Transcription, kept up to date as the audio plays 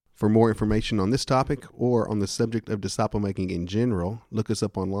For more information on this topic or on the subject of disciple making in general, look us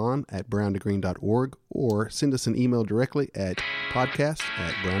up online at browntogreen.org or send us an email directly at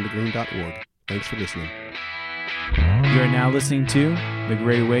podcast@browntogreen.org. Thanks for listening. You are now listening to The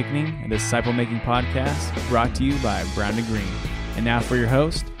Great Awakening, a disciple making podcast brought to you by Brown to Green. And now for your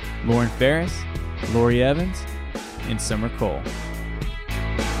host, Lauren Ferris, Lori Evans, and Summer Cole.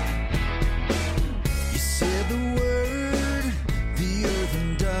 You said the word, the earth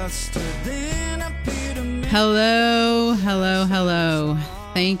and dust, then appeared a man. Hello.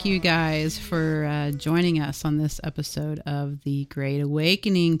 Thank you guys for joining us on this episode of the Great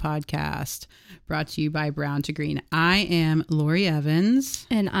Awakening podcast, brought to you by Brown to Green. I am Lori Evans.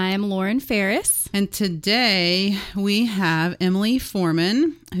 And I am Lauren Ferris. And today we have Emily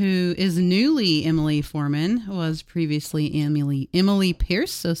Foreman, who is newly Emily Foreman, was previously Emily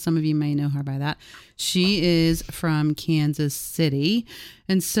Pierce, so some of you may know her by that. She is from Kansas City.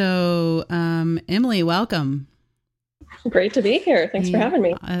 And so, Emily, welcome. Great to be here. Thanks for having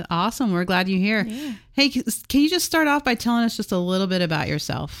me. Awesome. We're glad you're here. Yeah. Hey, can you just start off by telling us just a little bit about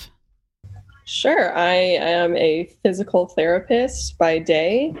yourself? Sure. I am a physical therapist by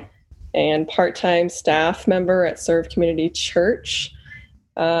day and part-time staff member at Serve Community Church.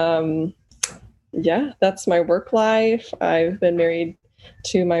 That's my work life. I've been married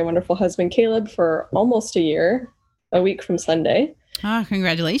to my wonderful husband, Caleb, for almost a year, a week from Sunday.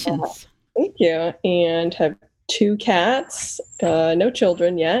 Congratulations. Thank you. And have 2 cats, no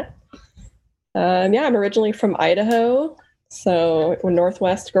children yet. I'm originally from Idaho, so a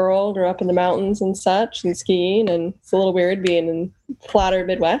Northwest girl, grew up in the mountains and such, and skiing, and it's a little weird being in flatter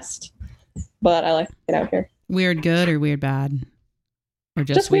Midwest, but I like to get out here. Weird good or weird bad? Or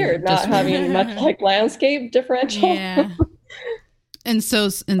just weird, not having much like landscape differential. Yeah. And so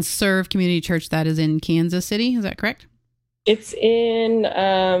in Serve Community Church, that is in Kansas City, is that correct? It's in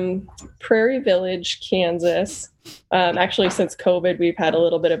Prairie Village, Kansas. Actually, since COVID, we've had a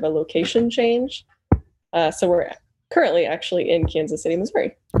little bit of a location change. So we're currently actually in Kansas City,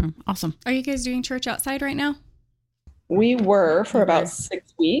 Missouri. Oh, awesome. Are you guys doing church outside right now? We were for about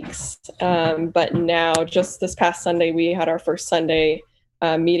 6 weeks. But now, just this past Sunday, we had our first Sunday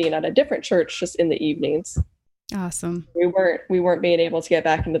meeting at a different church just in the evenings. Awesome. We weren't being able to get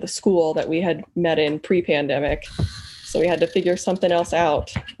back into the school that we had met in pre-pandemic. So we had to figure something else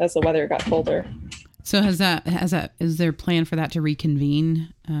out as the weather got colder. So is there a plan for that to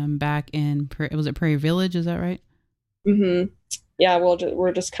reconvene back in, was it Prairie Village? Is that right? Mm-hmm. Yeah,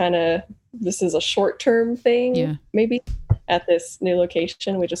 we're just kind of, this is a short-term thing, maybe, at this new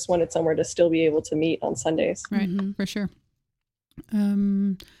location. We just wanted somewhere to still be able to meet on Sundays. Right, for sure.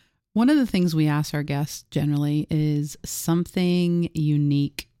 One of the things we ask our guests generally is something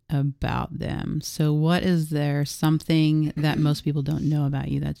unique about them. So what is there something that most people don't know about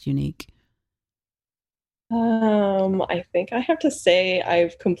you that's unique? I think I have to say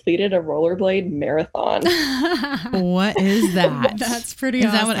I've completed a rollerblade marathon. What is that? That's pretty Is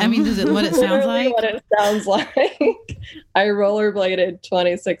awesome. that what I mean? Is it what it sounds like? What it sounds like. I rollerbladed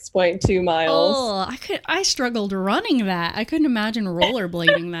 26.2 miles. Oh, I struggled running that. I couldn't imagine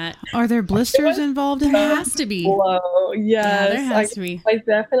rollerblading that. Are there blisters involved in There that? has to be. Whoa, yes. Yeah, there has to be. I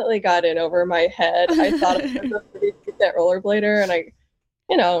definitely got in over my head. I thought I was a pretty decent rollerblader, and I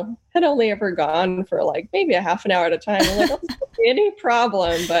had only ever gone for like maybe a half an hour at a time. I'm like, oh, this won't be any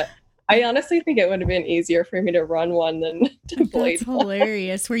problem. But I honestly think it would have been easier for me to run one than to blade That's one.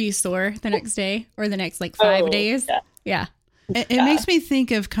 hilarious. Were you sore the next day or the next 5 days? Yeah. It makes me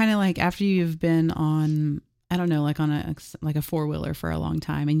think of kind of like after you've been on, I don't know, like on a 4-wheeler for a long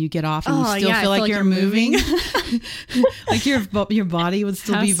time, and you get off and you still feel like you're moving. Like your body would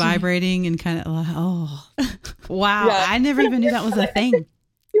still be vibrating and kind of like, oh, wow. Yeah. I never even knew that was a thing.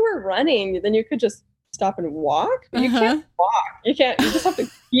 If you were running, then you could just stop and walk. But you can't walk. You just have to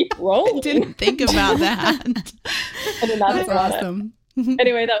keep rolling. I didn't think about that. That's awesome.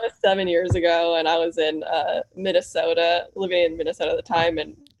 Anyway, that was 7 years ago, and I was in Minnesota, living in Minnesota at the time,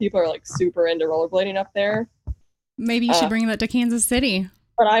 and people are like super into rollerblading up there. Maybe you should bring that to Kansas City.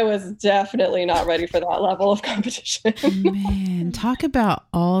 But I was definitely not ready for that level of competition. Man, talk about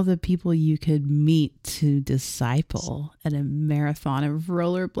all the people you could meet to disciple at a marathon of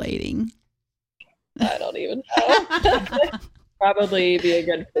rollerblading. I don't even know. Probably be a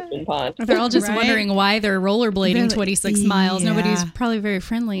good fishing pond. They're all just wondering why they're rollerblading 26 miles. Yeah. Nobody's probably very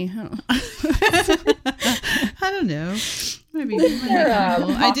friendly. I don't know. Maybe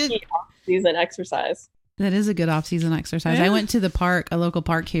I did off-season exercise. That is a good off-season exercise. Yeah. I went to the park, a local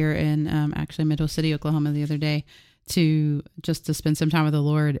park here in actually Middle City, Oklahoma, the other day to spend some time with the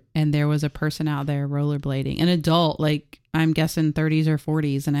Lord, and there was a person out there rollerblading, an adult, like I'm guessing 30s or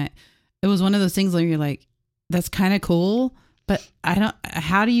 40s, and it was one of those things where you're like, that's kind of cool, but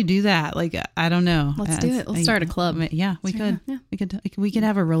how do you do that? Like, I don't know. Let's do it. Let's start a club. Yeah, we could. Yeah. We could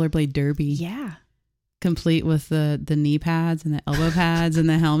have a rollerblade derby. Yeah. Complete with the knee pads and the elbow pads and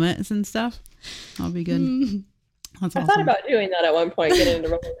the helmets and stuff. That'll be good. That's I awesome. thought about doing that at one point, getting into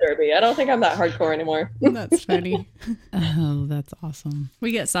roller derby. I don't think I'm that hardcore anymore. That's funny. Oh, that's awesome.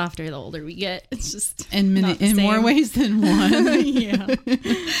 We get softer the older we get. It's just in more ways than one. Yeah.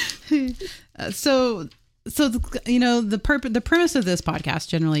 So the premise of this podcast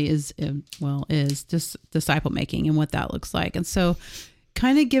generally is just disciple making and what that looks like. And so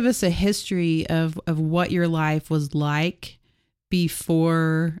kind of give us a history of what your life was like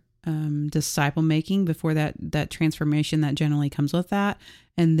before disciple making, before that transformation that generally comes with that,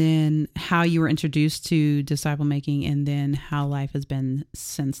 and then how you were introduced to disciple making, and then how life has been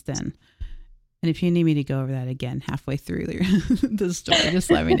since then. And if you need me to go over that again halfway through the story, just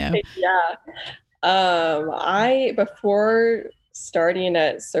let me know. Yeah. Before starting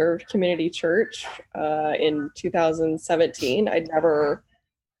at Serve Community Church in 2017, I'd never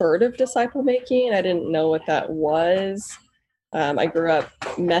heard of disciple making. I didn't know what that was. I grew up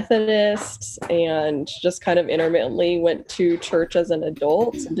Methodist and just kind of intermittently went to church as an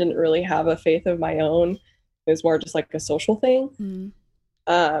adult and didn't really have a faith of my own. It was more just like a social thing.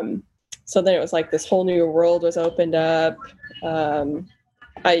 So then it was like this whole new world was opened up.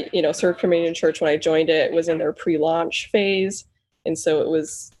 I Served Community Church when I joined it was in their pre-launch phase. And so it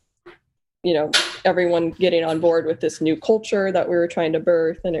was, everyone getting on board with this new culture that we were trying to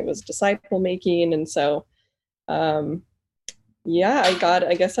birth, and it was disciple making. And so, I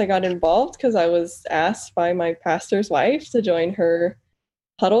guess I got involved because I was asked by my pastor's wife to join her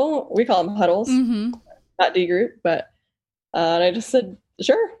huddle. We call them huddles, not D group, but and I just said,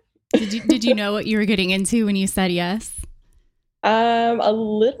 sure. Did you know what you were getting into when you said yes? A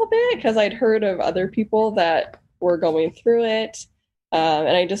little bit, because I'd heard of other people that were going through it. And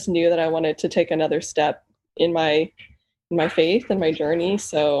I just knew that I wanted to take another step in my faith and my journey.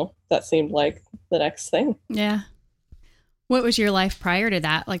 So that seemed like the next thing. Yeah. What was your life prior to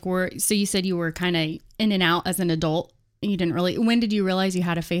that? So you said you were kind of in and out as an adult. You didn't really, when did you realize you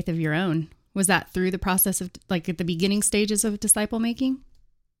had a faith of your own? Was that through the process of at the beginning stages of disciple making?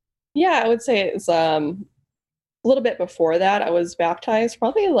 Yeah, I would say it's a little bit before that. I was baptized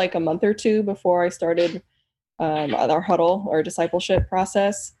probably like a month or two before I started our huddle or discipleship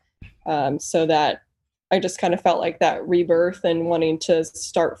process. So that I just kind of felt like that rebirth and wanting to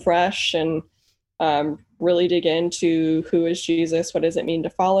start fresh and really dig into who is Jesus, what does it mean to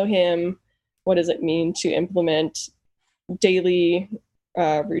follow him, what does it mean to implement daily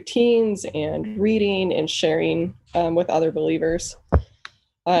routines and reading and sharing with other believers.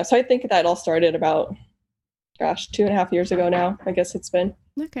 So I think that all started about, 2.5 years ago now, I guess it's been.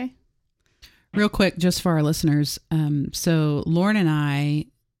 Okay. Real quick, just for our listeners. So Lauren and I,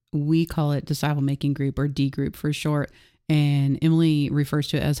 we call it disciple making group, or D group for short. And Emily refers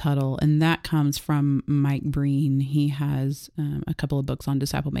to it as huddle. And that comes from Mike Breen. He has a couple of books on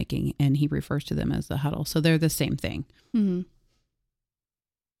disciple making, and he refers to them as the huddle. So they're the same thing. Mm-hmm.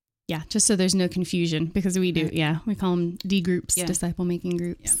 Yeah, just so there's no confusion, because we do. Yeah, we call them D groups, disciple making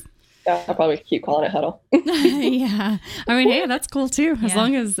groups. Yeah, I'll probably keep calling it huddle. Yeah, I mean, hey, that's cool too. As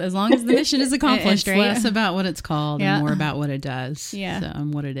long as the mission is accomplished, it's right? less about what it's called and more about what it does. Yeah,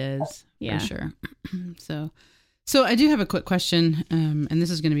 and what it is. Yeah, for sure. So I do have a quick question, and this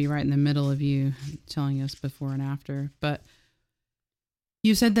is going to be right in the middle of you telling us before and after. But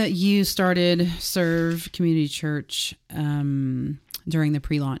you said that you started Serve Community Church during the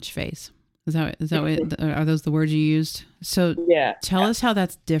pre-launch phase. Is that what, are those the words you used? So tell us how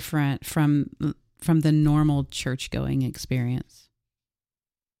that's different from the normal church-going experience.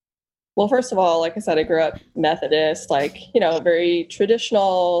 Well, first of all, like I said, I grew up Methodist, very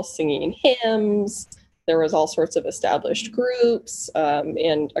traditional, singing hymns. There was all sorts of established groups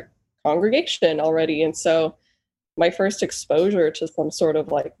and a congregation already. And so my first exposure to some sort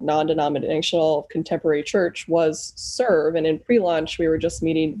of non-denominational contemporary church was Serve. And in pre-launch, we were just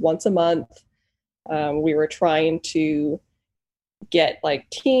meeting once a month. We were trying to get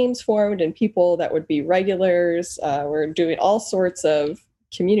teams formed and people that would be regulars. We're doing all sorts of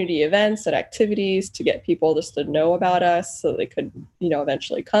community events and activities to get people just to know about us so they could,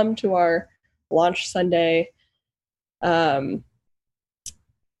 eventually come to our launch Sunday. So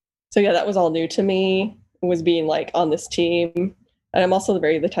that was all new to me, was being on this team. And I'm also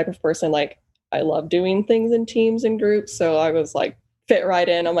the type of person, I love doing things in teams and groups. So I was fit right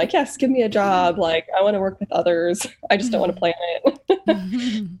in. I'm like, yes, give me a job. Like, I want to work with others. I just don't want to plan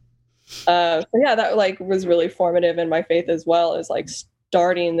it. So yeah, that like was really formative in my faith as well, as like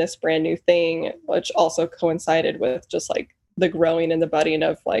starting this brand new thing, which also coincided with just like the growing and the budding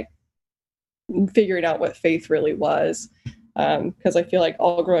of like figuring out what faith really was. Because I feel like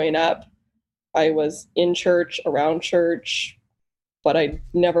all growing up, I was in church, around church, but I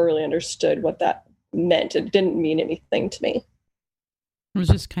never really understood what that meant. It didn't mean anything to me. It was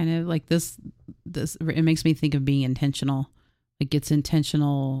just kind of like this, it makes me think of being intentional. Like it's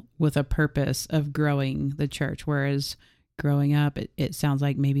intentional with a purpose of growing the church. Whereas growing up, it sounds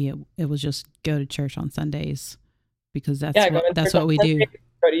like maybe it was just go to church on Sundays because that's what we do.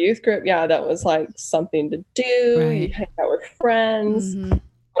 Go to youth group. Yeah, that was like something to do. Right. You hang out with friends.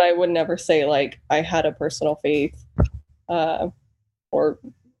 But I would never say like I had a personal faith or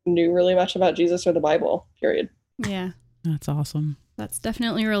knew really much about Jesus or the Bible, period. Yeah. That's awesome. That's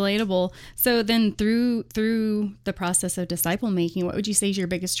definitely relatable. So then through the process of disciple making, what would you say is your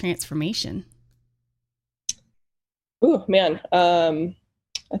biggest transformation? Oh, man.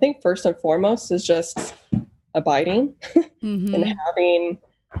 I think first and foremost is just abiding and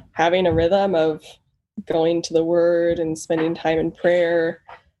having a rhythm of going to the Word and spending time in prayer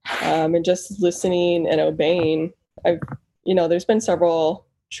and just listening and obeying. There's been several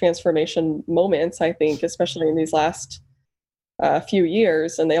transformation moments, I think, especially in these last few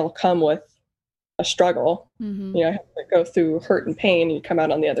years, and they all come with a struggle. I have to go through hurt and pain, and you come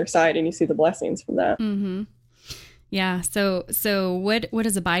out on the other side and you see the blessings from that. Yeah. So what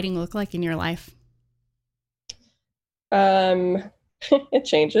does abiding look like in your life? It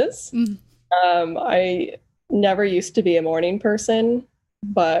changes. I never used to be a morning person,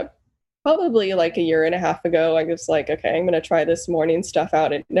 but probably like a year and a half ago, I was like, okay, I'm going to try this morning stuff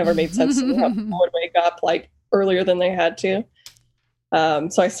out. It never made sense to me how people would wake up like earlier than they had to.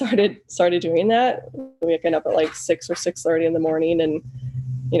 So I started doing that, waking up at like 6 or 6:30 in the morning and,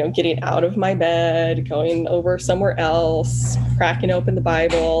 getting out of my bed, going over somewhere else, cracking open the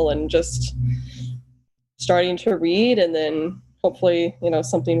Bible and just starting to read. And then hopefully,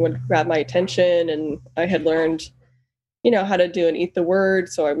 something would grab my attention. And I had learned, how to do and eat the Word.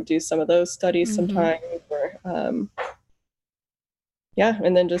 So I would do some of those studies sometimes.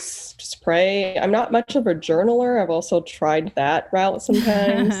 And then just pray. I'm not much of a journaler. I've also tried that route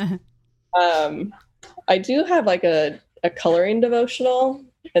sometimes. I do have like a coloring devotional,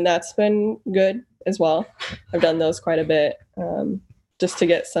 and that's been good as well. I've done those quite a bit, just to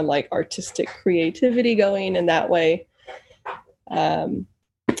get some like artistic creativity going in that way.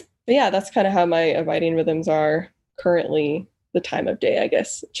 That's kind of how my abiding rhythms are currently. The time of day, I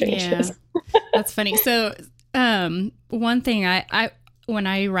guess, changes. Yeah. That's funny. So one thing I when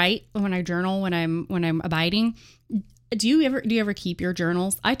I journal, when I'm abiding, do you ever keep your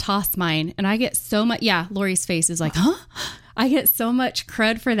journals? I toss mine and I get so much. Yeah. Lori's face is like, huh? I get so much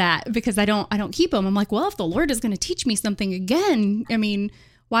cred for that because I don't keep them. I'm like, well, if the Lord is going to teach me something again, I mean,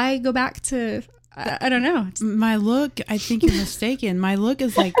 why go back to, I don't know. My look, I think you're mistaken. My look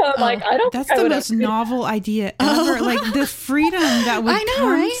is like, that's the most novel idea ever. Like the freedom that would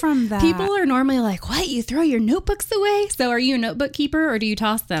come from that. People are normally like, what? You throw your notebooks away? So are you a notebook keeper or do you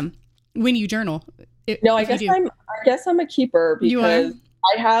toss them when you journal? No, I guess I'm a keeper because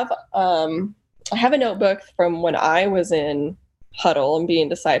I have a notebook from when I was in Huddle and being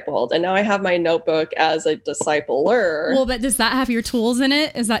discipled, and now I have my notebook as a discipler. Well, but does that have your tools in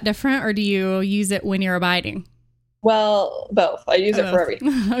it? Is that different, or do you use it when you're abiding? Well, both. I use it for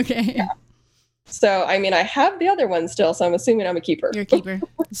everything. Okay. Yeah. So, I mean, I have the other one still, so I'm assuming I'm a keeper. You're a keeper.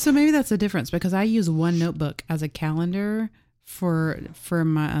 So maybe that's the difference, because I use one notebook as a calendar for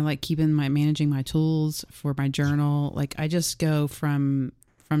my managing my tools for my journal. Like I just go from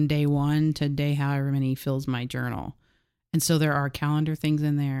day one to day however many fills my journal. And so there are calendar things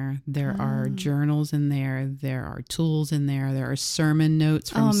in there. There are journals in there. There are tools in there. There are sermon notes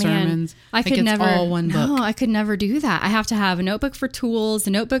from sermons. I could never. All one book. No, I could never do that. I have to have a notebook for tools, a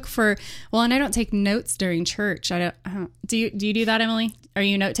notebook for. Well, and I don't take notes during church. I don't. Do you do that, Emily? Are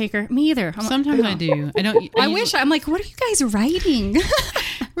you a note taker? Me either. Sometimes I do. I don't. I wish. I'm like, what are you guys writing?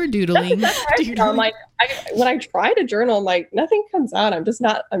 We're doodling. I'm like, when I try to journal, I'm like, nothing comes out. I'm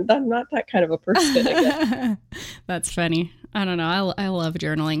not that kind of a person, I guess. That's funny. I don't know. I love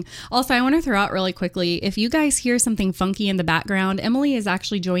journaling. Also, I want to throw out really quickly, if you guys hear something funky in the background, Emily is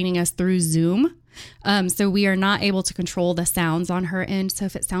actually joining us through Zoom. So we are not able to control the sounds on her end. So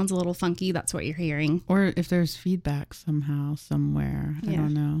if it sounds a little funky, that's what you're hearing. Or if there's feedback somehow, somewhere. I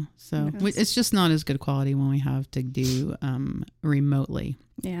don't know. So it's just not as good quality when we have to do remotely.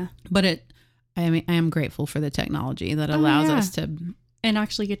 Yeah. But I mean, I am grateful for the technology that allows us to and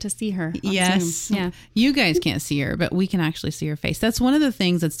actually get to see her. Yes. Zoom. Yeah. You guys can't see her, but we can actually see her face. That's one of the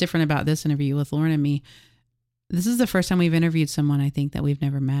things that's different about this interview with Lauren and me. This is the first time we've interviewed someone, I think, that we've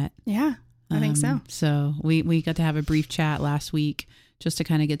never met. Yeah, I think so. So we got to have a brief chat last week just to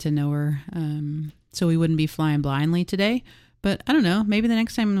kind of get to know her. So we wouldn't be flying blindly today. But I don't know. Maybe the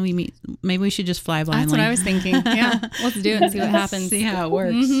next time we meet, maybe we should just fly blindly. That's what I was thinking. Yeah. Let's do it and see what happens. See how it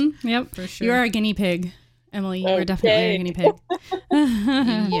works. Mm-hmm. Yep. For sure. You are a guinea pig, Emily. You are definitely a guinea pig.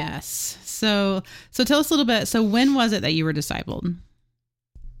 Yes. So tell us a little bit. So when was it that you were discipled?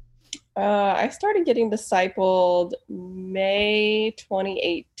 I started getting discipled May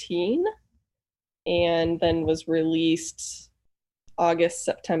 2018 and then was released August,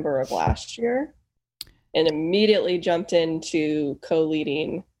 September of last year. And immediately jumped into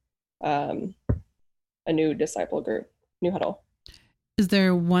co-leading a new disciple group, New Huddle. Is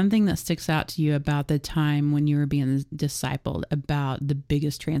there one thing that sticks out to you about the time when you were being discipled, about the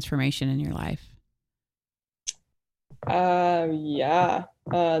biggest transformation in your life? Yeah,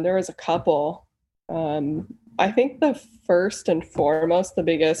 there was a couple. I think the first and foremost, the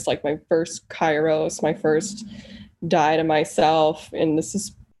biggest, like my first Kairos, my first die to myself, and this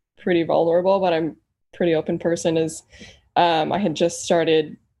is pretty vulnerable, but I'm pretty open person, is I had just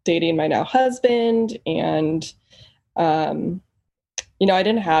started dating my now husband, and I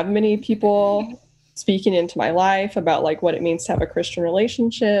didn't have many people speaking into my life about like what it means to have a Christian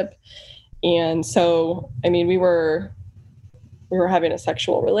relationship. And so, I mean, we were having a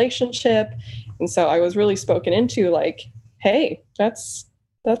sexual relationship, and so I was really spoken into like, hey, that's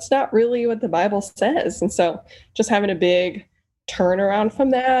not really what the Bible says. And so just having a big turnaround from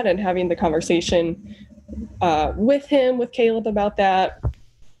that and having the conversation with Caleb about that,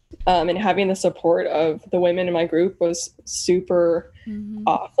 and having the support of the women in my group was super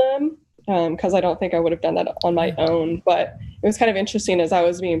awesome, because I don't think I would have done that on my own. But it was kind of interesting as I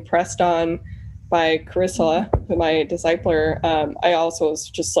was being pressed on by Carissa, my discipler. I also was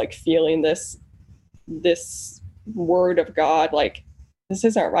just like feeling this word of God, like, this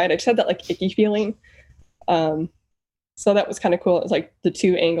isn't right. I just had that like icky feeling. So that was kind of cool. It was like the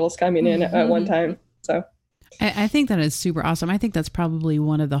two angles coming in at one time. So I think that is super awesome. I think that's probably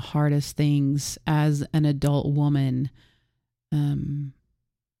one of the hardest things as an adult woman,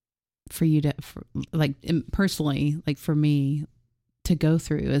 for you to, like, personally, like for me to go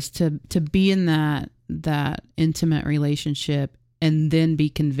through, is to be in that intimate relationship and then be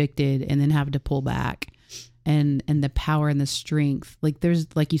convicted and then have to pull back, and the power and the strength. Like there's,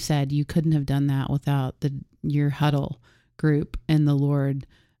 like you said, you couldn't have done that without your huddle group and the Lord,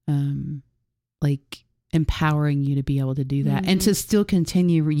 like empowering you to be able to do that and to still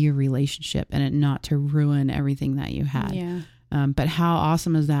continue your relationship and it not to ruin everything that you had. Yeah. But how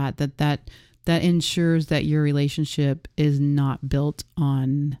awesome is that ensures that your relationship is not built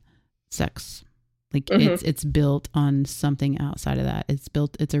on sex. Like it's built on something outside of that.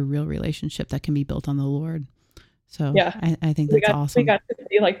 It's a real relationship that can be built on the Lord. So yeah, I think that's awesome. We got to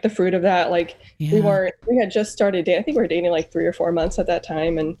see like the fruit of that. Like we had just started dating. I think we were dating like 3 or 4 months at that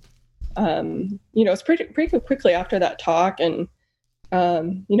time. And, it's pretty quickly after that talk and,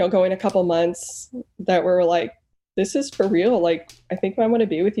 going a couple months that we're like, this is for real. Like, I think I want to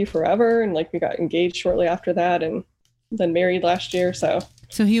be with you forever. And like, we got engaged shortly after that and then married last year. So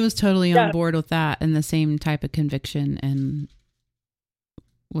he was totally on board with that and the same type of conviction and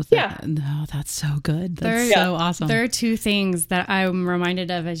with that. Oh, that's so good. That's so awesome. There are two things that I'm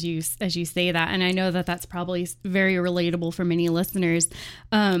reminded of as you say that. And I know that that's probably very relatable for many listeners.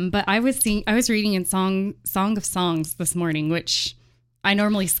 But I was reading in Song of Songs this morning, which I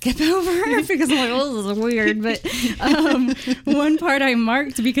normally skip over because I'm like, oh, this is weird. But one part I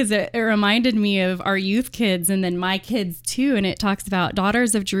marked because it reminded me of our youth kids and then my kids too. And it talks about,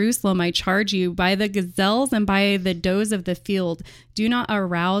 daughters of Jerusalem, I charge you by the gazelles and by the does of the field, do not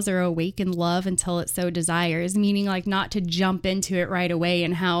arouse or awaken love until it so desires. Meaning like not to jump into it right away,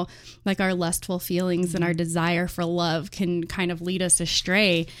 and how like our lustful feelings and our desire for love can kind of lead us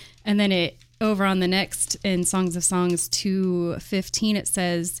astray. And then it, over on the next, in Songs of Songs 2:15, it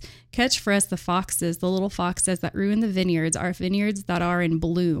says, catch for us the foxes, the little foxes that ruin the vineyards, our vineyards that are in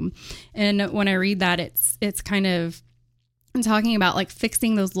bloom. And when I read that, it's kind of talking about like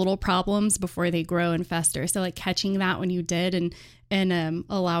fixing those little problems before they grow and fester. So like catching that when you did and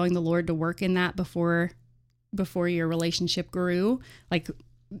allowing the Lord to work in that before your relationship grew, like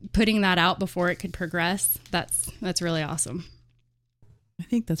putting that out before it could progress. That's really awesome. I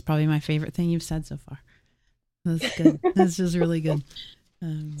think that's probably my favorite thing you've said so far. That's good. That's just really good.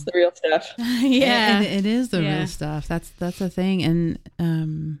 It's the real stuff. Yeah, it is the real stuff. That's the thing.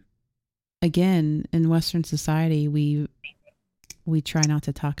 And again, in Western society, we try not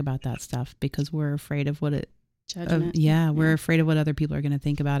to talk about that stuff because we're afraid of what judgment. We're afraid of what other people are going to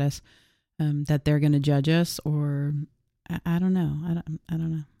think about us, that they're going to judge us, or I don't know. I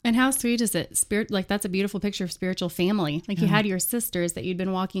don't know. And how sweet is it? Like, that's a beautiful picture of spiritual family. Like, you had your sisters that you'd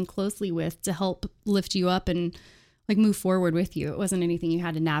been walking closely with to help lift you up and like move forward with you. It wasn't anything you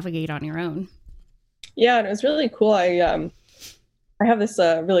had to navigate on your own. Yeah, and it was really cool. I have this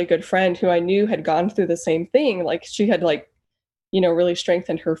really good friend who I knew had gone through the same thing. Like, she had really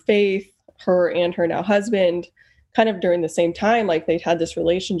strengthened her faith, her and her now husband, kind of during the same time. Like, they'd had this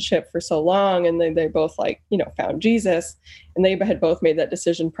relationship for so long, and they both found Jesus, and they had both made that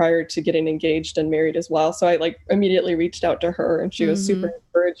decision prior to getting engaged and married as well. So I immediately reached out to her, and she was super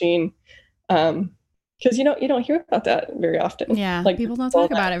encouraging. Because you don't hear about that very often. Yeah, people don't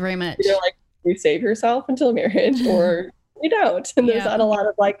talk about it very much. You save yourself until marriage, or you don't, and there's not a lot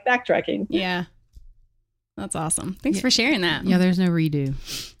of backtracking. Yeah, that's awesome. Thanks for sharing that. Yeah, there's no redo.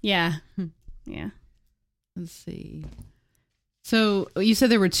 Yeah. Let's see. So you said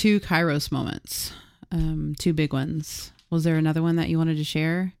there were 2 Kairos moments, 2 big ones. Was there another one that you wanted to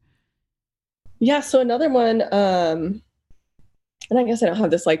share? Yeah. So another one, and I guess I don't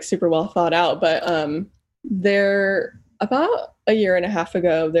have this super well thought out, but there, about a year and a half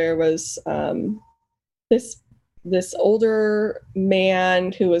ago, there was this older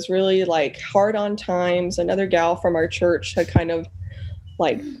man who was really hard on times. Another gal from our church had kind of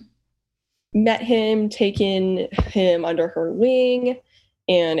met him, taken him under her wing,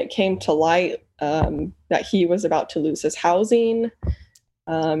 and it came to light that he was about to lose his housing.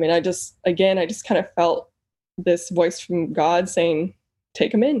 And I just kind of felt this voice from God saying,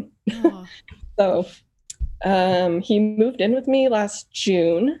 take him in. Oh. So he moved in with me last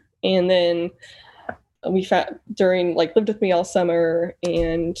June, and then we lived with me all summer,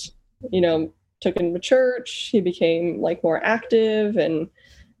 and, took him to church. He became more active, and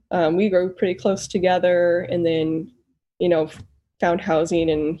we grew pretty close together, and then, found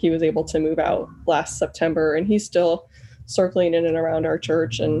housing, and he was able to move out last September, and he's still circling in and around our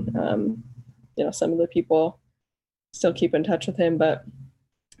church. And, some of the people still keep in touch with him, but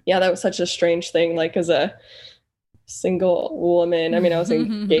yeah, that was such a strange thing. As a single woman, I mean, I was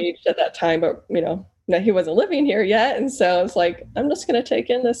engaged at that time, but, he wasn't living here yet. And so I was like, I'm just going to take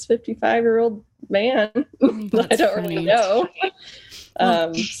in this 55-year-old man that I don't really know.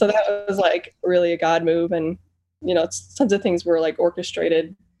 So that was really a God move. And, tons of things were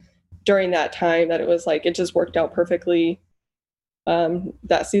orchestrated during that time, that it was it just worked out perfectly.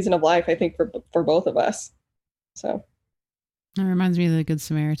 That season of life, I think, for both of us. So that reminds me of the Good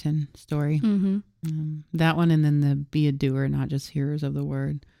Samaritan story. That one, and then the be a doer, not just hearers of the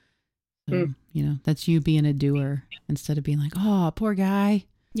word. So, that's you being a doer instead of being oh, poor guy.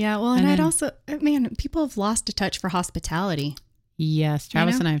 Yeah. Well, and I'd also, people have lost a touch for hospitality. Yes.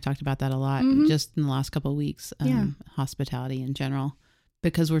 Travis and I have talked about that a lot just in the last couple of weeks. Hospitality in general,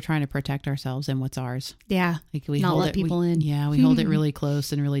 because we're trying to protect ourselves and what's ours. Yeah. We not let people in. Yeah. We hold it really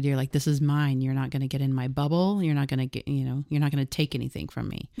close and really dear. This is mine. You're not going to get in my bubble. You're not going to get, you're not going to take anything from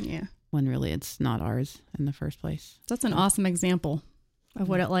me. Yeah. When really it's not ours in the first place. That's an awesome example of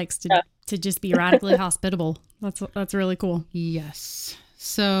what it likes to just be radically hospitable. That's really cool. Yes.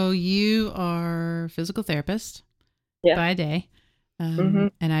 So you are a physical therapist by day.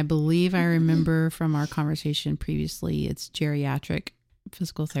 And I believe I remember from our conversation previously, it's geriatric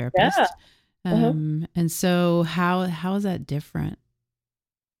physical therapist. Yeah. And so how is that different?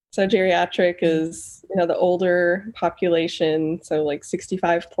 So geriatric is, the older population, so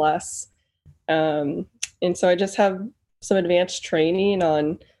 65 plus. And so I just have some advanced training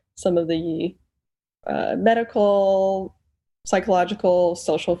on some of the medical, psychological,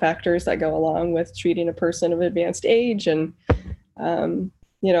 social factors that go along with treating a person of advanced age, and,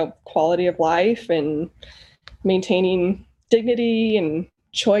 quality of life, and maintaining dignity and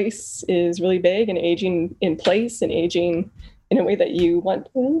choice is really big, and aging in place and aging in a way that you want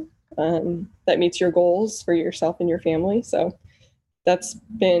to, that meets your goals for yourself and your family. So that's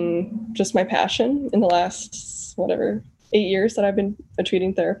been just my passion in the last, 8 years that I've been a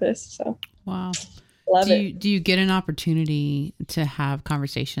treating therapist. So wow. Love it. Do you get an opportunity to have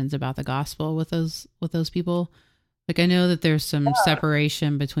conversations about the gospel with those people? I know that there's some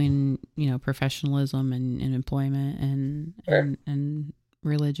separation between, professionalism and employment and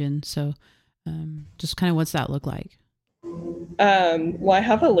religion. So just kind of what's that look like? Well, I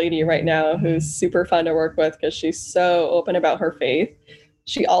have a lady right now who's super fun to work with because she's so open about her faith.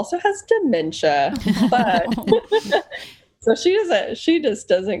 She also has dementia, but so she just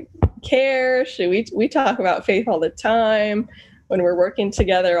doesn't care. We talk about faith all the time. when we're working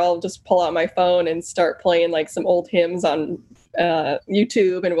together, I'll just pull out my phone and start playing like some old hymns on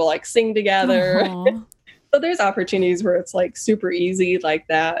YouTube, and we'll like sing together. So there's opportunities where it's like super easy like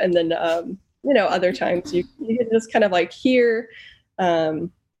that. And then, other times you can just kind of like hear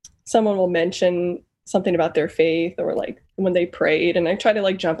someone will mention something about their faith or like when they prayed. And I try to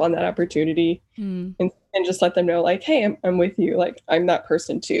like jump on that opportunity and just let them know like, hey, I'm with you. Like I'm that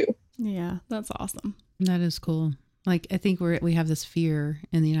person too. Yeah, that's awesome. That is cool. Like, I think we have this fear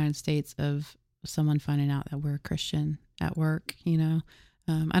in the United States of someone finding out that we're a Christian at work, I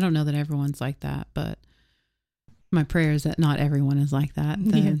don't know that everyone's like that, but my prayer is that not everyone is like that,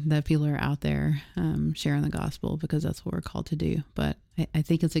 that people are out there sharing the gospel, because that's what we're called to do. But I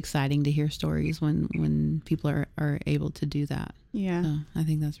think it's exciting to hear stories when people are able to do that. Yeah. So I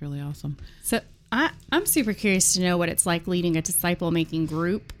think that's really awesome. So I'm super curious to know what it's like leading a disciple making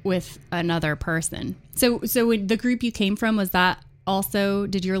group with another person. So when the group you came from, was that also,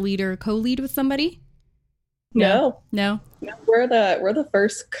 did your leader co-lead with somebody? No. We're the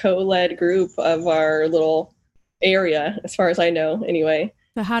first co-led group of our little area, as far as I know, anyway.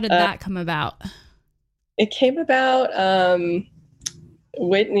 So how did that come about? It came about,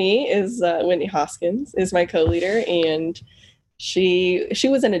 Whitney Hoskins is my co-leader, and she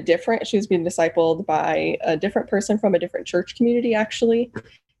was being discipled by a different person from a different church community, actually.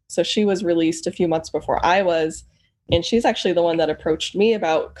 So she was released a few months before I was, and she's actually the one that approached me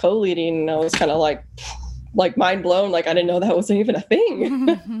about co-leading, and I was kind of like mind blown, like I didn't know that wasn't even a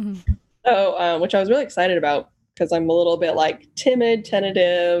thing. So, which I was really excited about, because I'm a little bit like timid,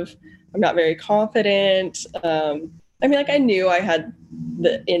 tentative. I'm not very confident. I knew I had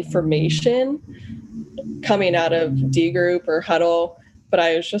the information coming out of D group or huddle, but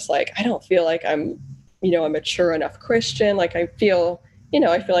I was just like, I don't feel like I'm, a mature enough Christian. Like I feel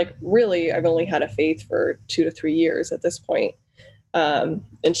like really I've only had a faith for 2 to 3 years at this point. And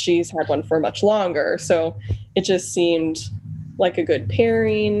she's had one for much longer. So it just seemed like a good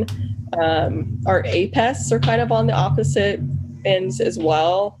pairing. Our APES are kind of on the opposite ends as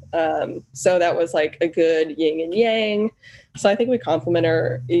well. So that was like a good yin and yang. So I think we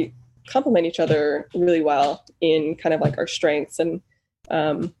complement each other really well in kind of like our strengths and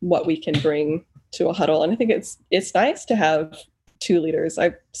what we can bring to a huddle. And I think it's nice to have 2 leaders.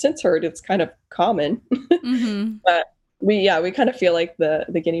 I've since heard it's kind of common, but we kind of feel like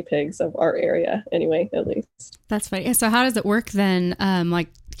the guinea pigs of our area anyway, at least. That's funny. So how does it work then?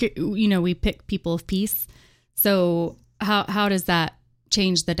 We pick people of peace. So how does that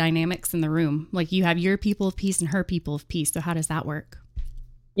change the dynamics in the room? Like you have your people of peace and her people of peace. So how does that work?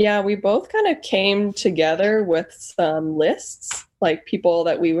 Yeah, we both kind of came together with some lists, like people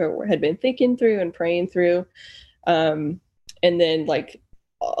that we had been thinking through and praying through. And then like,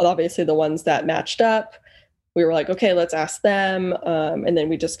 obviously the ones that matched up, we were like, okay, let's ask them. And then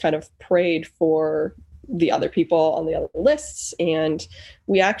we just kind of prayed for the other people on the other lists. And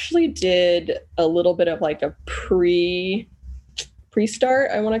we actually did a little bit of like a pre-start,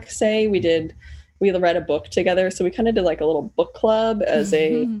 I want to say. We read a book together. So we kind of did like a little book club as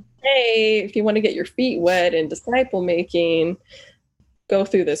hey, if you want to get your feet wet in disciple making, go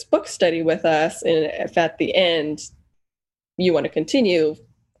through this book study with us. And if at the end you want to continue,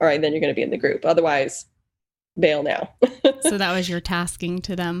 all right, then you're going to be in the group. Otherwise, bail now. So that was your tasking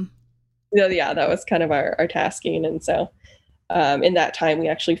to them? Yeah, that was kind of our tasking. And so in that time, we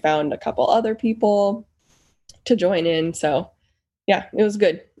actually found a couple other people to join in. So yeah, it was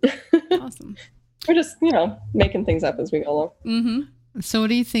good. Awesome. We're just, making things up as we go along. Mm-hmm. So what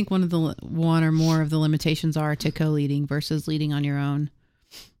do you think one or more of the limitations are to co-leading versus leading on your own?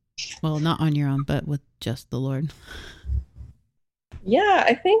 Well, not on your own, but with just the Lord. Yeah,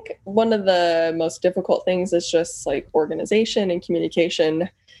 I think one of the most difficult things is just like organization and communication,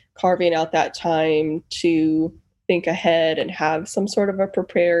 carving out that time to think ahead and have some sort of a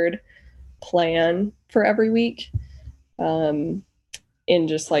prepared plan for every week. In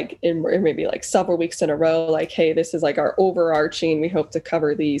just like, in maybe like several weeks in a row, like, hey, this is like our overarching, we hope to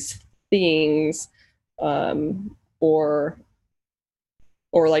cover these things. Or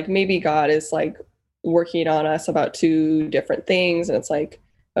like maybe God is like working on us about 2 different things. And it's like,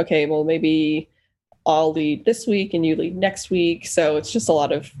 okay, well, maybe I'll lead this week and you lead next week. So it's just a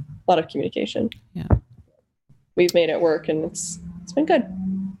lot of communication. Yeah. We've made it work and it's been good.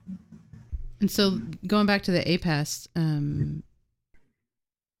 And so going back to the APES,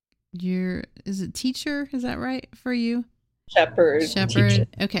 is it teacher? Is that right for you? Shepherd. Teacher.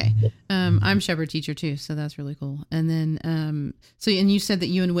 Okay. I'm shepherd teacher too. So that's really cool. And then, and you said that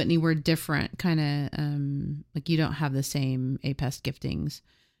you and Whitney were different, kind of, like you don't have the same APES giftings.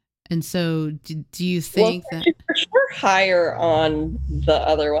 And so do you think that she's for sure higher on the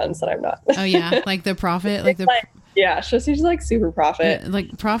other ones that I'm not? Oh yeah, like the prophet, yeah, she's like super prophet.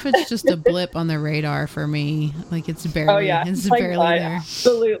 Like prophet's just a blip on the radar for me. Like it's barely, it's like barely there.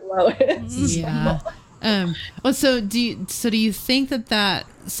 Absolute lowest. Yeah. Well, so do you think that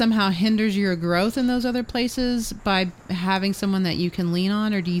somehow hinders your growth in those other places by having someone that you can lean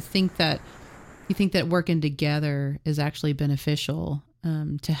on, or do you think that working together is actually beneficial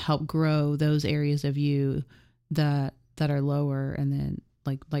to help grow those areas of you that are lower, and then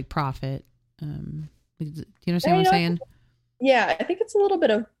like prophet? Do you understand what I'm saying? Yeah, I think it's a little bit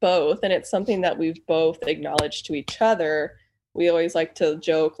of both, and it's something that we've both acknowledged to each other. We always like to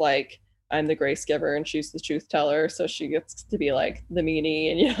joke like, I'm the grace giver and she's the truth teller, so she gets to be like the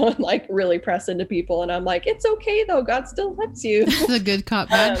meanie and and like really press into people, and I'm like, it's okay though, God still loves you. It's a good cop,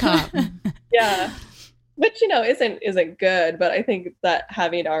 bad cop. Yeah, which isn't good, but I think that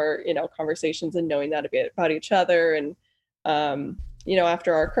having our conversations and knowing that a bit about each other, and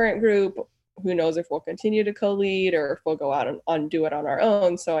after our current group, who knows if we'll continue to co-lead or if we'll go out and do it on our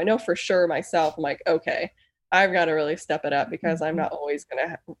own. So I know for sure myself, I'm like, okay, I've got to really step it up, because I'm not always going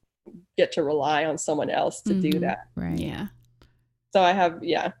to get to rely on someone else to do that. Right. Yeah. So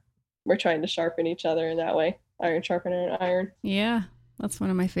we're trying to sharpen each other in that way. Iron sharpening iron. Yeah. That's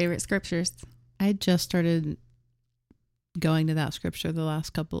one of my favorite scriptures. I just started going to that scripture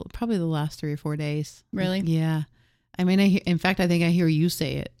probably the last 3 or 4 days. Really? Yeah. I mean, in fact, I think I hear you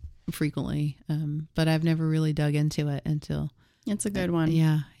say it frequently, but I've never really dug into it until. It's a good one.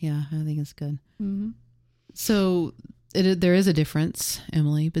 Yeah. I think it's good. Mm-hmm. So there is a difference,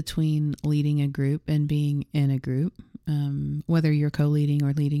 Emily, between leading a group and being in a group, whether you're co-leading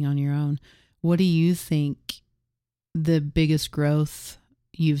or leading on your own. What do you think the biggest growth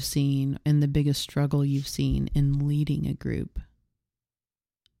you've seen and the biggest struggle you've seen in leading a group?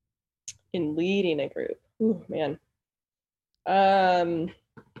 In leading a group? Ooh, man.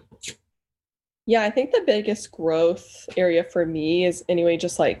 Yeah, I think the biggest growth area for me is anyway,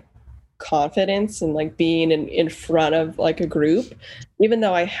 just like confidence and like being in front of like a group. Even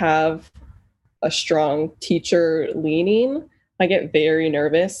though I have a strong teacher leaning, I get very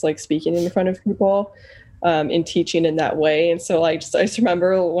nervous like speaking in front of people, in teaching in that way. And so I just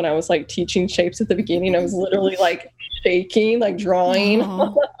remember when I was like teaching shapes at the beginning, I was literally like shaking, like drawing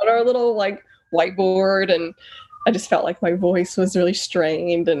on our little like whiteboard, and I just felt like my voice was really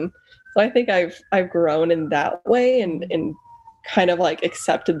strained. And so I think I've grown in that way, and kind of like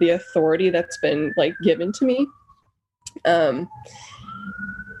accepted the authority that's been like given to me. And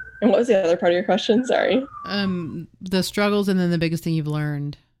what was the other part of your question? Sorry. The struggles, and then the biggest thing you've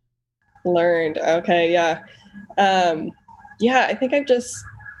learned. Okay. Yeah. I think I'm just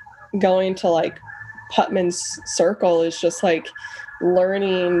going to like Putman's circle is just like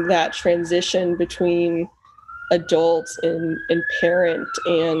learning that transition between adults and parent,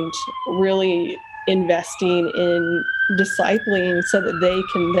 and really investing in discipling so that they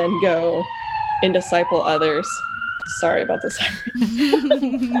can then go and disciple others. Sorry about this.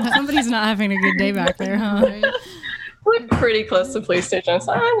 Somebody's not having a good day back there, huh? We're pretty close to the police station,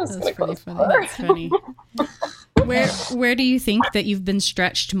 so I'm just going to close. That's funny. Where do you think that you've been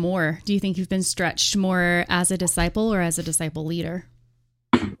stretched more? Do you think you've been stretched more as a disciple or as a disciple leader?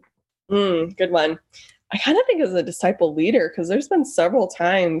 Good one. I kind of think as a disciple leader, because there's been several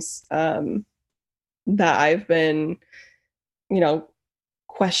times that I've been,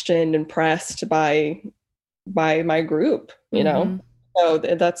 questioned and pressed by my group, So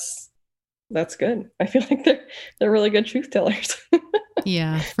that's good. I feel like they're really good truth tellers.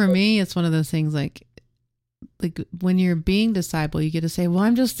 Yeah. For me, it's one of those things like when you're being disciple, you get to say, well,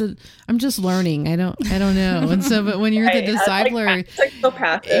 I'm just learning. I don't know. And so, but when you're the discipler, so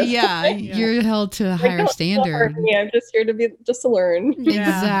passive. Yeah, you're held to a higher standard. I'm just here to learn.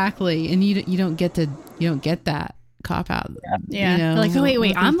 Yeah. Exactly. And you don't get that cop out. Yeah. Like, oh,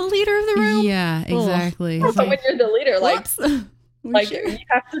 wait, I'm the leader of the room. Yeah, exactly. But when you're the leader, you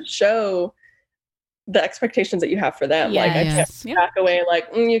have to show the expectations that you have for them. Yeah, like I can't back away like,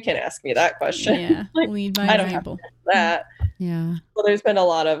 you can't ask me that question. Yeah. Like, lead by I don't example. have to do that. Yeah. So there's been a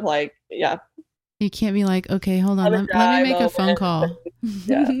lot of you can't be like, okay, hold on, let me make a phone call.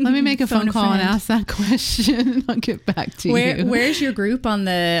 Yeah. Let me make a phone call and ask that question. I'll get back to you. Where's your group on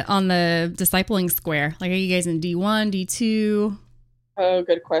the discipling square? Like, are you guys in D1, D2? Oh,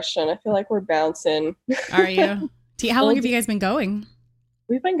 good question. I feel like we're bouncing. Are you? How long have you guys been going?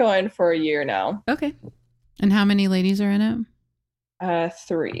 We've been going for a year now. Okay. And how many ladies are in it?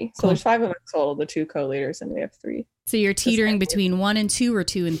 3. So there's 5 of us total, the 2 co-leaders, and we have 3. So you're teetering between 1 and 2 or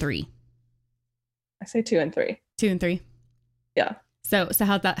 2 and 3? I say 2 and 3. 2 and 3. Yeah. So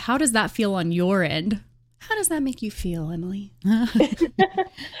how does that feel on your end? How does that make you feel, Emily?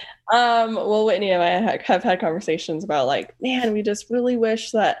 Well, Whitney and I have had conversations about like, man, we just really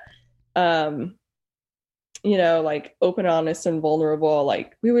wish that, like open, honest, and vulnerable.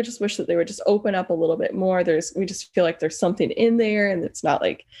 Like we would just wish that they would just open up a little bit more. We just feel like there's something in there and it's not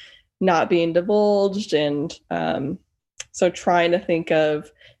like not being divulged. And so trying to think of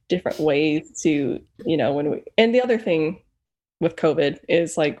different ways to, and the other thing with COVID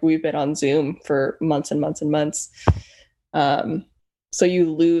is like, we've been on Zoom for months and months and months. So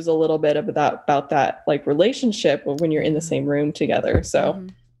you lose a little bit about that like relationship when you're in the same room together. So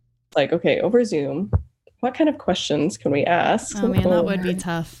like, okay, over Zoom, what kind of questions can we ask? Oh man, that would be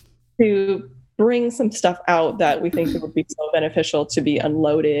tough. To bring some stuff out that we think would be so beneficial to be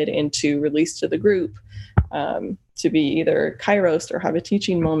unloaded and to release to the group, to be either Kairos or have a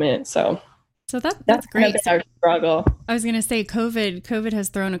teaching moment. So that's great. Our struggle. I was going to say COVID has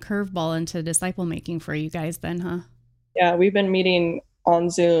thrown a curveball into disciple making for you guys then, huh? Yeah, we've been meeting on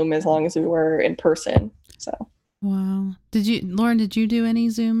Zoom as long as we were in person. So wow. Lauren, did you do any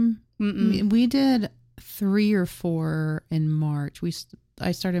Zoom? We did 3 or 4 in March.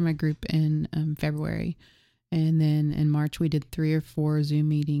 I started my group in February, and then in March we did 3 or 4 Zoom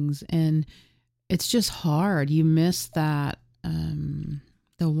meetings, and it's just hard. You miss that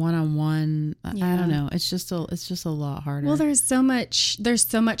the one-on-one. Yeah. I don't know. It's just a lot harder. Well, there's so much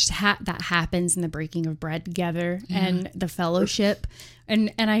that happens in the breaking of bread together and the fellowship.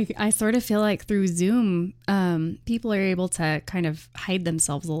 And I sort of feel like through Zoom, people are able to kind of hide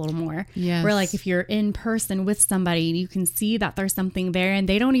themselves a little more. Yes. Where like if you're in person with somebody, you can see that there's something there and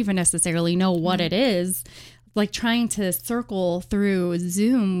they don't even necessarily know what it is. Like trying to circle through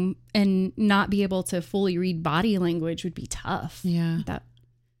Zoom and not be able to fully read body language would be tough. Yeah.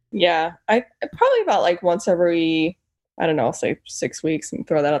 Yeah, I probably about like once every, I don't know, I'll say 6 weeks and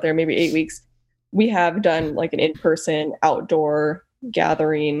throw that out there, maybe 8 weeks. We have done like an in-person outdoor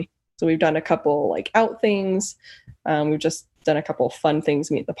gathering. So we've done a couple like out things. We've just done a couple fun things,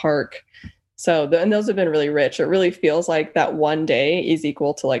 meet in the park. So, and those have been really rich. It really feels like that one day is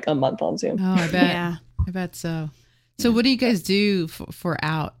equal to like a month on Zoom. Oh, I bet. Yeah. I bet so. So what do you guys do for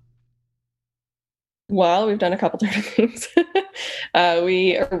out? Well, we've done a couple different things.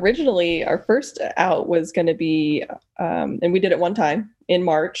 We originally, our first out was going to be, and we did it one time in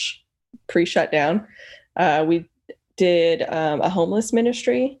March, pre-shutdown. We did a homeless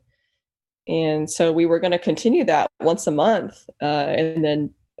ministry. And so we were going to continue that once a month. And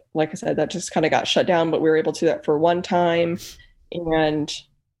then, like I said, that just kind of got shut down, but we were able to do that for one time. And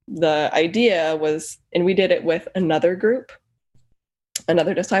the idea was, and we did it with another group,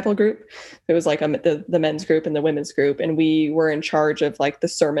 another disciple group. It was like the men's group and the women's group. And we were in charge of like the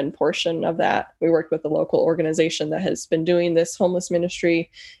sermon portion of that. We worked with the local organization that has been doing this homeless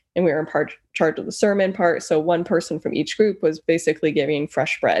ministry, and we were in charge of the sermon part. So one person from each group was basically giving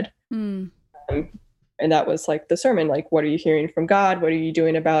fresh bread. And that was like the sermon, like, what are you hearing from God? What are you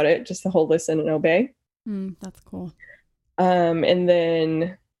doing about it? Just the whole listen and obey. That's cool. And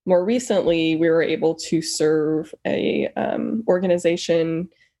then more recently, we were able to serve a organization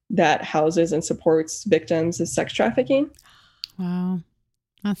that houses and supports victims of sex trafficking. Wow.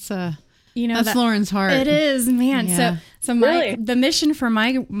 That's Lauren's heart. It is, man. Yeah. So the mission for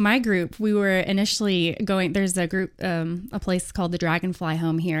my group, we were initially going, there's a group, a place called the Dragonfly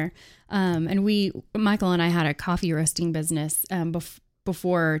Home here. And Michael and I had a coffee roasting business,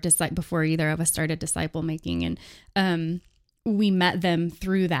 before either of us started disciple making. And, we met them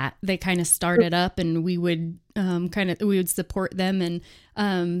through that. They kind of started up, and we would we would support them,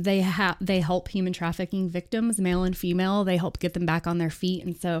 and they help human trafficking victims, male and female. They help get them back on their feet,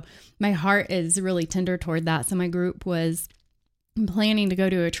 and so my heart is really tender toward that. So my group was planning to go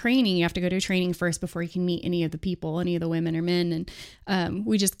to a training. You have to go to a training first before you can meet any of the people, any of the women or men, and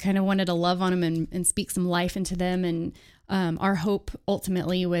we just kind of wanted to love on them and speak some life into them. And our hope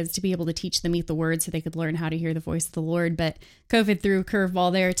ultimately was to be able to teach them, eat the word, so they could learn how to hear the voice of the Lord. But COVID threw a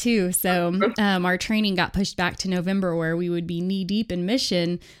curveball there too. So our training got pushed back to November, where we would be knee deep in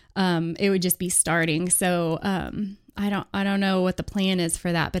mission. It would just be starting. So I don't know what the plan is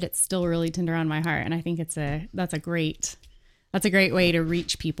for that, but it's still really tender on my heart. And I think that's a great way to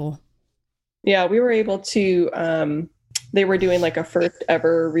reach people. Yeah, we were able to, they were doing like a first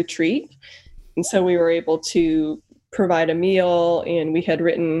ever retreat. And so we were able to provide a meal, and we had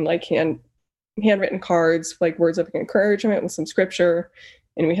written like handwritten cards, like words of encouragement with some scripture.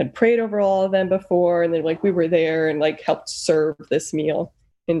 And we had prayed over all of them before. And then like we were there and like helped serve this meal,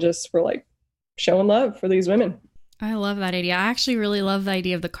 and just were like showing love for these women. I love that idea. I actually really love the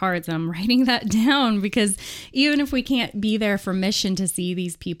idea of the cards. I'm writing that down because even if we can't be there for mission to see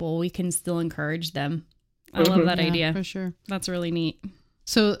these people, we can still encourage them. I love that idea. For sure. That's really neat.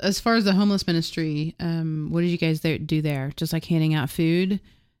 So as far as the homeless ministry, what did you guys do there? Just like handing out food?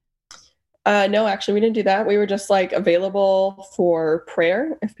 No, actually, we didn't do that. We were just like available for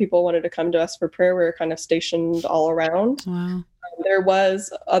prayer. If people wanted to come to us for prayer, we were kind of stationed all around. Wow. There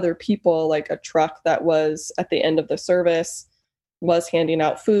was other people, like a truck that was at the end of the service was handing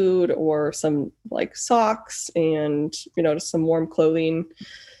out food or some like socks and, just some warm clothing.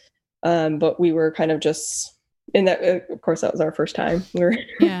 But we were kind of just in that, of course, that was our first time.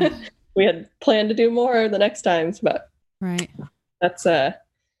 We had planned to do more the next times, but right. That's, so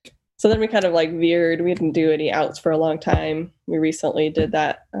then we kind of like veered. We didn't do any outs for a long time. We recently did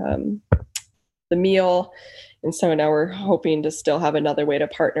that, the meal. And so now we're hoping to still have another way to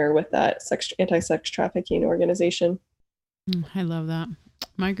partner with that anti-sex trafficking organization. I love that.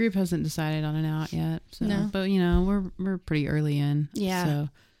 My group hasn't decided on an out yet. So, no. But, we're pretty early in. Yeah. So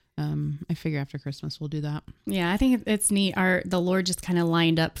I figure after Christmas we'll do that. Yeah, I think it's neat. The Lord just kind of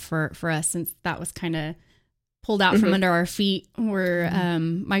lined up for us since that was kind of pulled out from under our feet. We're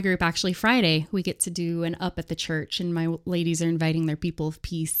my group actually Friday we get to do an up at the church, and my ladies are inviting their people of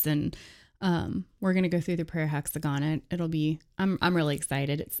peace, and we're gonna go through the prayer hexagon. It'll be I'm really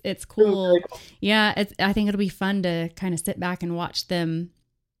excited. It's cool. Yeah, I think it'll be fun to kind of sit back and watch them,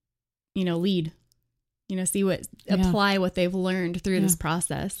 lead. See apply what they've learned through this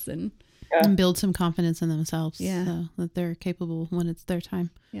process and build some confidence in themselves. Yeah. So that they're capable when it's their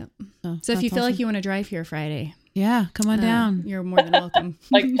time. Yeah. So if you feel like you want to drive here Friday, come on down. You're more than welcome.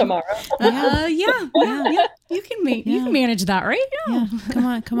 Like tomorrow. Yeah. You can you can manage that, right?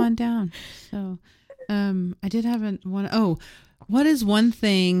 Yeah. Come on down. So, I did have what is one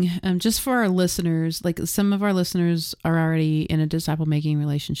thing, just for our listeners, like some of our listeners are already in a disciple making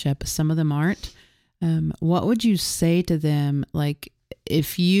relationship. Some of them aren't. What would you say to them? Like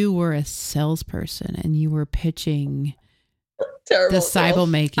if you were a salesperson and you were pitching disciple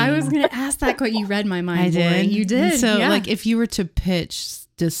making. I was going to ask that, but you read my mind. I did. Boy. You did. So like if you were to pitch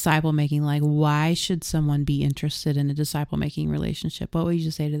disciple making, like why should someone be interested in a disciple making relationship? What would you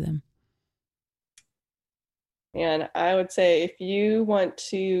say to them? And I would say if you want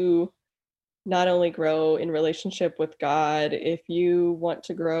to not only grow in relationship with God, if you want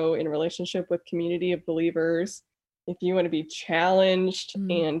to grow in relationship with community of believers, if you want to be challenged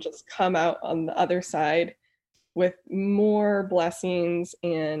and just come out on the other side with more blessings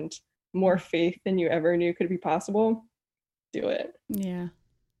and more faith than you ever knew could be possible, do it. Yeah.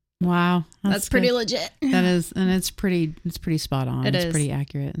 Wow. That's pretty legit. That is, and it's pretty spot on. It's is. pretty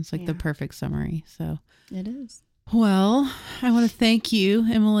accurate. It's like the perfect summary. So it is. Well, I want to thank you,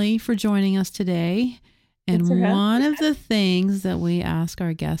 Emily, for joining us today. And one of the things that we ask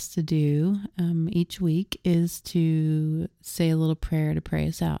our guests to do each week is to say a little prayer to pray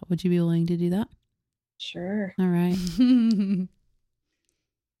us out. Would you be willing to do that? Sure. All right.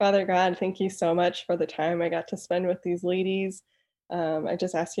 Father God, thank you so much for the time I got to spend with these ladies. I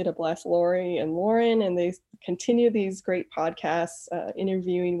just ask you to bless Lori and Lauren, and they continue these great podcasts,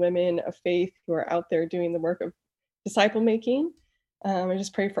 interviewing women of faith who are out there doing the work of disciple making. I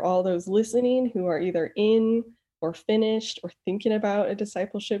just pray for all those listening who are either in or finished or thinking about a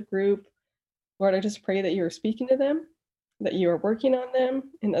discipleship group. Lord, I just pray that you are speaking to them, that you are working on them,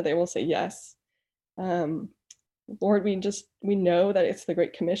 and that they will say yes. Lord, we know that it's the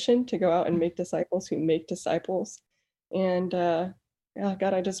Great Commission to go out and make disciples who make disciples. And God,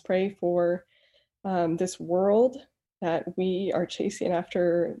 I just pray for this world, that we are chasing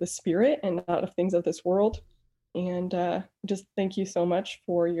after the Spirit and not of things of this world. And just thank you so much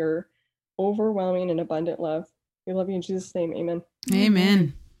for your overwhelming and abundant love. We love you in Jesus' name. Amen.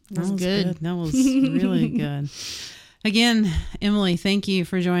 Amen. That was good. That was really good. Again, Emily, thank you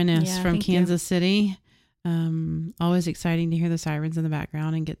for joining us from Kansas City. Always exciting to hear the sirens in the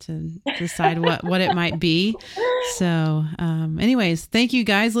background and get to decide what it might be. So anyways, thank you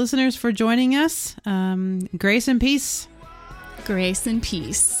guys, listeners, for joining us. Grace and peace. Grace and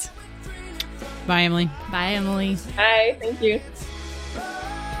peace. Bye, Emily. Bye, Emily. Bye. Thank you.